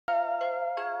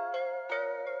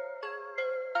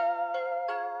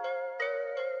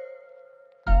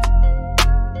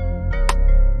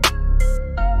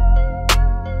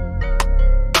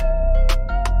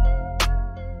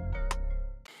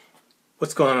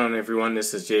What's going on, everyone?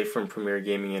 This is Jay from Premier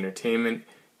Gaming Entertainment,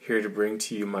 here to bring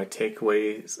to you my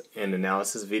takeaways and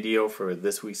analysis video for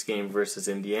this week's game versus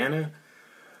Indiana.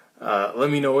 Let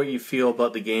me know what you feel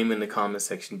about the game in the comment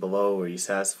section below. Are you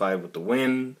satisfied with the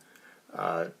win?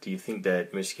 Do you think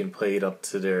that Michigan played up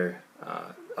to their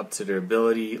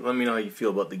ability? Let me know how you feel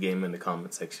about the game in the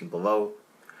comment section below.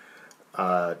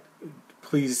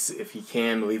 Please, if you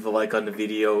can, leave a like on the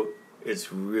video.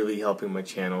 It's really helping my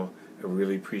channel. I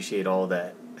really appreciate all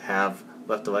that have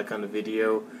left a like on the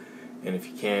video, and if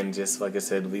you can, just like I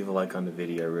said, leave a like on the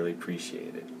video. I really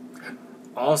appreciate it.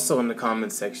 Also, in the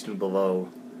comment section below,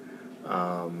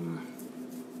 let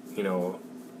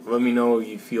me know what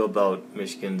you feel about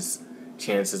Michigan's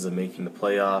chances of making the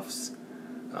playoffs.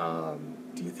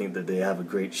 Do you think that they have a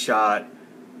great shot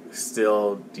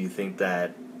still? Do you think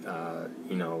that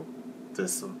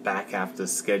this back half of the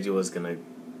schedule is going to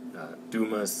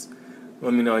doom us?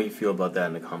 Let me know how you feel about that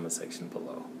in the comment section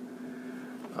below.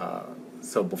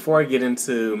 So before I get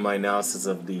into my analysis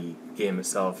of the game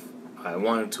itself, I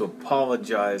wanted to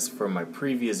apologize for my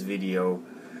previous video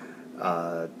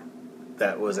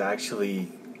that was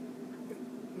actually,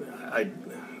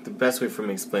 the best way for me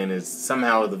to explain it is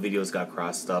somehow the videos got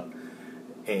crossed up,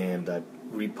 and I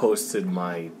reposted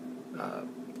my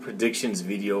predictions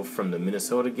video from the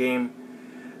Minnesota game.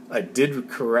 I did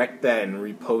correct that and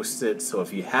repost it, so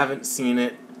if you haven't seen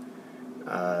it,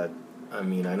 I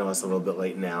know it's a little bit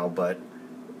late now, but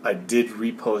I did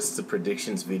repost the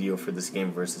predictions video for this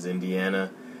game versus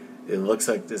Indiana. It looks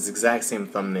like this exact same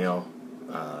thumbnail.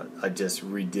 I just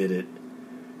redid it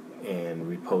and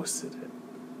reposted it.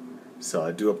 So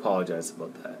I do apologize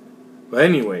about that. But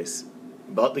anyways,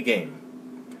 about the game.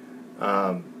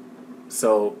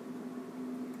 So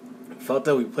I felt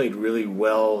that we played really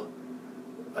well.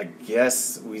 I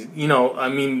guess we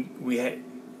had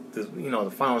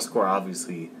the final score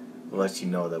obviously lets you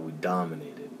know that we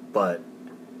dominated, but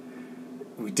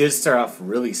we did start off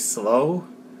really slow,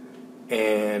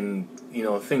 and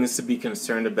things to be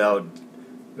concerned about.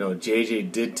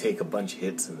 JJ did take a bunch of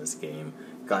hits in this game,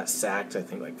 got sacked I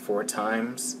think like 4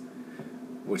 times,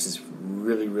 which is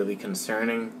really, really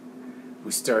concerning.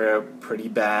 We started out pretty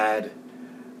bad.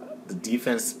 The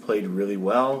defense played really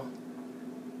well.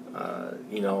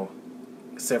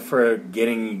 Except for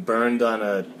getting burned on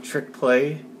a trick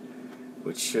play,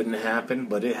 which shouldn't happen,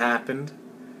 but it happened.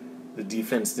 The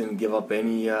defense didn't give up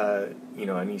any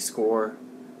score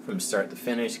from start to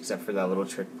finish, except for that little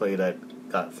trick play that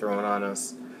got thrown on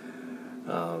us.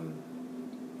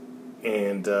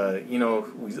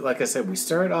 Like I said, we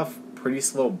started off pretty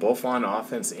slow, both on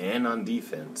offense and on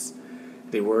defense.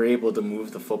 They were able to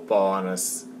move the football on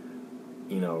us,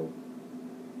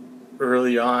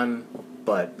 early on,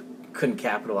 but couldn't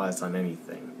capitalize on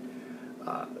anything.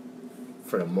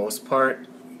 For the most part,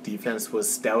 defense was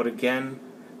stout again,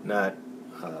 not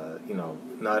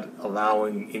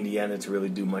allowing Indiana to really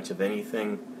do much of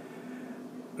anything.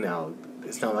 Now,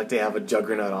 it's not like they have a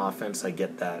juggernaut offense, I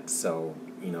get that, so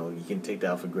you can take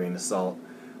that with a grain of salt,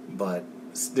 but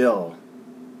still,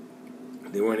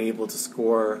 they weren't able to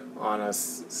score on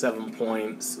us 7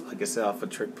 points, like I said, off a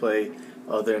trick play.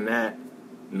 Other than that,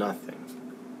 nothing.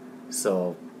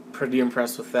 So, pretty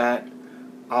impressed with that.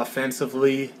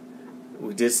 Offensively,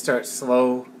 we did start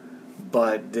slow,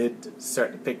 but did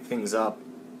start to pick things up,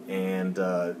 and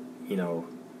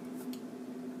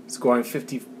scoring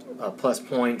 50 plus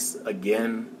points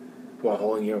again while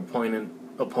holding your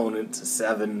opponent to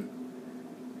 7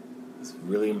 is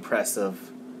really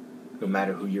impressive, no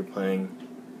matter who you're playing.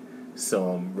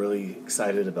 So I'm really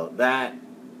excited about that.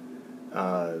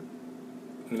 All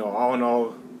in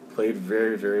all, played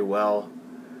very, very well.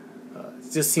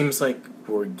 It just seems like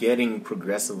we're getting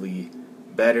progressively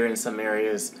better in some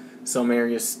areas. Some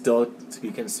areas still to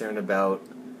be concerned about.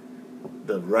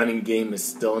 The running game is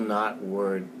still not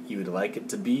where you would like it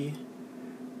to be.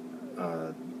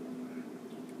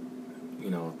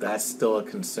 That's still a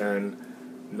concern.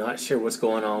 Not sure what's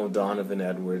going on with Donovan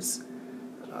Edwards.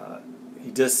 I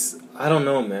don't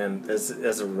know, man.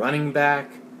 As a running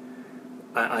back,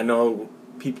 I know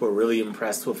people are really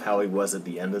impressed with how he was at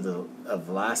the end of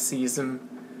last season.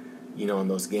 In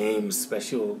those games,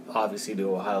 especially obviously the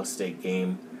Ohio State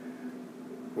game,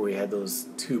 where he had those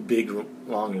 2 big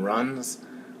long runs.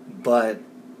 But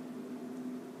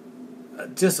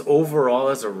just overall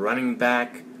as a running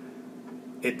back,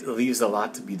 it leaves a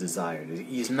lot to be desired.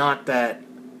 He's not that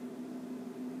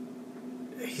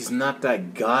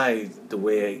guy the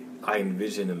way I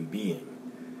envision him being.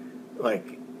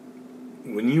 Like,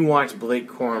 when you watch Blake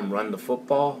Corum run the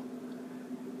football,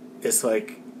 it's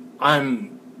like,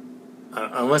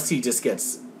 unless he just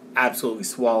gets absolutely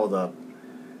swallowed up,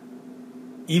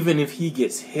 even if he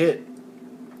gets hit,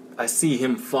 I see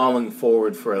him falling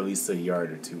forward for at least a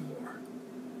yard or two more.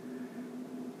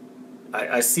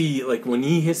 I see, like, when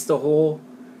he hits the hole,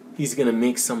 he's going to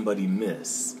make somebody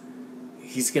miss.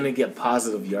 He's going to get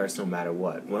positive yards no matter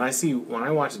what. When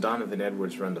I watch Donovan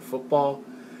Edwards run the football,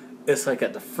 it's like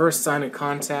at the first sign of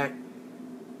contact,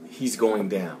 he's going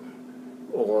down.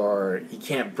 Or he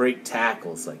can't break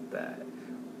tackles like that.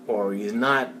 Or he's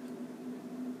not,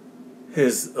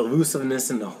 his elusiveness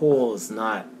in the hole is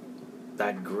not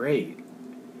that great.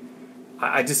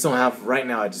 I just don't have, right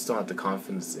now, I just don't have the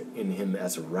confidence in him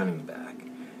as a running back.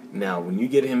 Now, when you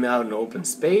get him out in open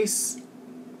space,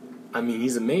 I mean,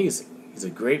 he's amazing. He's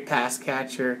a great pass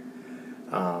catcher.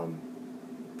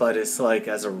 But it's like,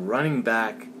 as a running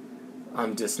back,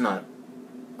 I'm just not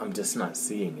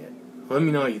seeing it. Let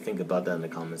me know what you think about that in the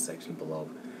comment section below.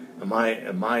 Am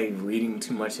I reading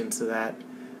too much into that?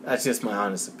 That's just my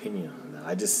honest opinion on that.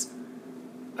 I just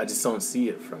don't see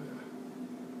it from him.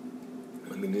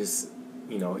 I mean,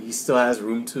 he still has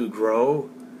room to grow.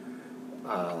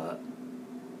 I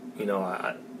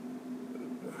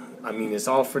mean, it's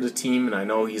all for the team, and I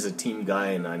know he's a team guy,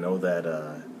 and I know that,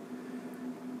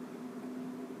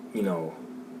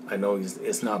 I know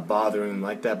it's not bothering him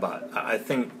like that, but I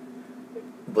think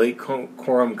Blake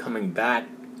Corum coming back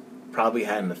probably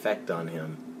had an effect on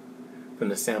him from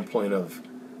the standpoint of,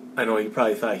 I know he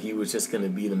probably thought he was just going to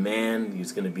be the man, he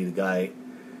was going to be the guy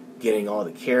getting all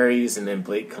the carries, and then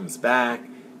Blake comes back.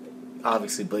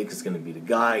 Obviously, Blake is going to be the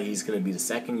guy, he's going to be the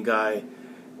second guy,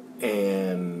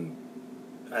 and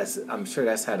I'm sure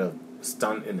that's had a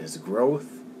stunt in his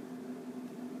growth.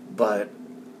 But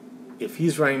if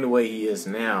he's running the way he is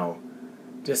now,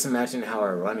 just imagine how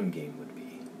our running game would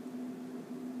be.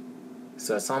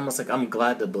 So it's almost like I'm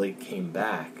glad that Blake came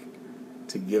back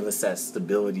to give us that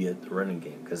stability at the running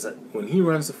game. Because when he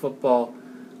runs the football,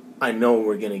 I know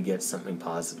we're going to get something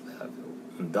positive out of it.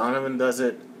 When Donovan does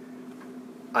it,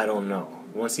 I don't know.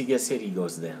 Once he gets hit, he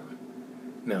goes down.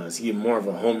 Now, is he more of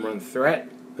a home run threat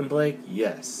than Blake?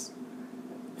 Yes.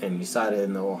 And you saw it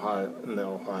in the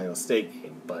Ohio State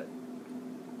game. But,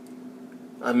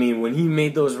 I mean, when he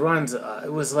made those runs,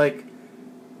 it was like,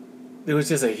 it was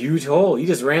just a huge hole. He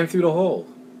just ran through the hole.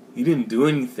 He didn't do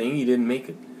anything. He didn't make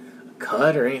a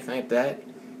cut or anything like that.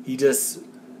 He just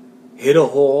hit a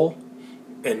hole,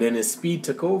 and then his speed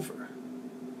took over.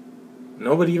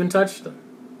 Nobody even touched him.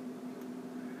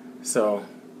 So,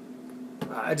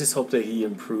 I just hope that he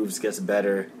improves, gets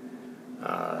better.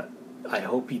 I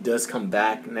hope he does come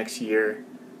back next year,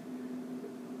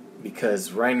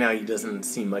 because right now he doesn't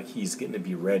seem like he's getting to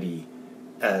be ready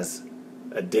as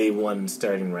a day one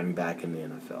starting running back in the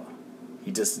NFL.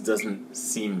 He just doesn't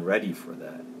seem ready for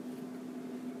that.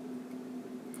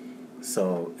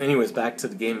 So, anyways, back to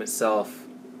the game itself.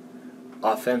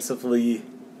 Offensively,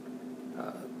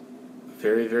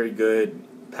 very, very good.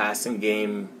 Passing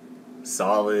game,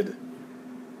 solid.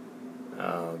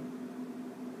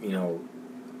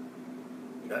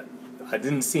 I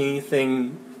didn't see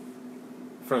anything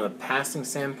from a passing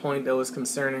standpoint that was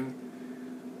concerning.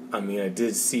 I mean, I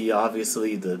did see,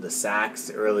 obviously, the sacks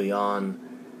early on.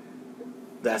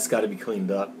 That's got to be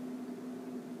cleaned up.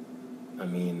 I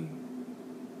mean,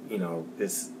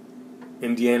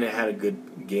 Indiana had a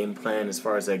good game plan as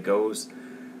far as that goes,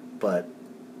 but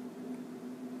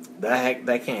that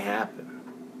can't happen.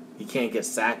 He can't get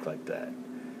sacked like that.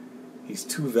 He's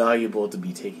too valuable to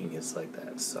be taking hits like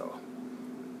that. So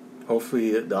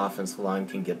hopefully the offensive line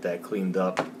can get that cleaned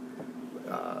up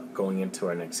going into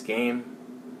our next game.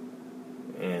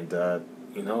 And,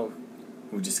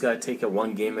 we just got to take it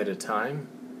one game at a time.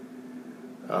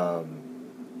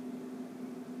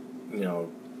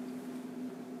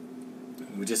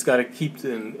 We just got to keep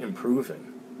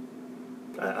improving.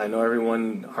 I know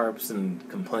everyone harps and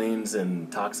complains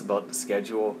and talks about the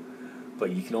schedule,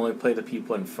 but you can only play the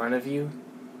people in front of you.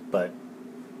 But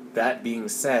that being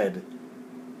said,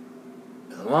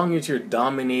 as long as you're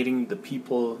dominating the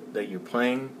people that you're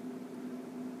playing,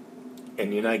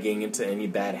 and you're not getting into any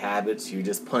bad habits, you're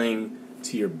just playing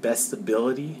to your best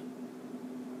ability,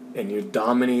 and you're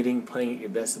dominating, playing at your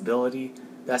best ability,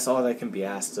 that's all that can be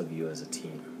asked of you as a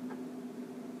team.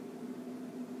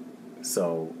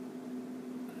 So,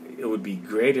 it would be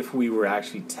great if we were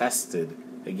actually tested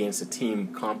against a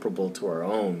team comparable to our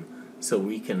own, so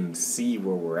we can see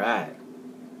where we're at.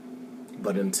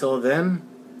 But until then,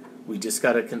 we just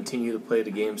got to continue to play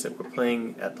the games that we're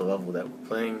playing at the level that we're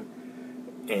playing,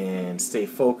 and stay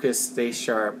focused, stay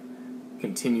sharp,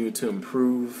 continue to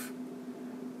improve,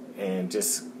 and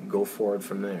just go forward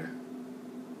from there.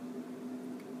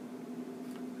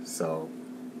 So,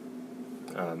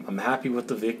 I'm happy with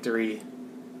the victory,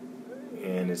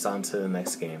 and it's on to the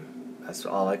next game. That's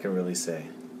all I can really say.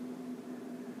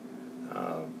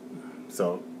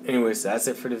 So anyways, that's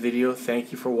it for the video.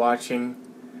 Thank you for watching.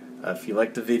 If you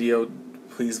liked the video,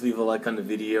 please leave a like on the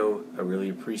video. I really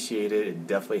appreciate it. It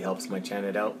definitely helps my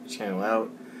channel out.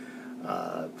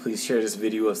 Please share this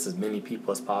video with as many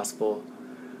people as possible.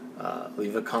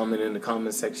 Leave a comment in the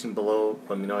comment section below.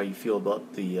 Let me know how you feel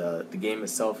about the game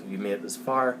itself if you made it this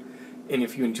far. And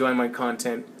if you enjoy my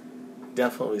content,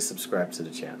 definitely subscribe to the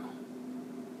channel.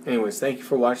 Anyways, thank you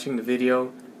for watching the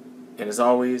video. And as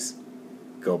always,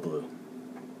 go blue.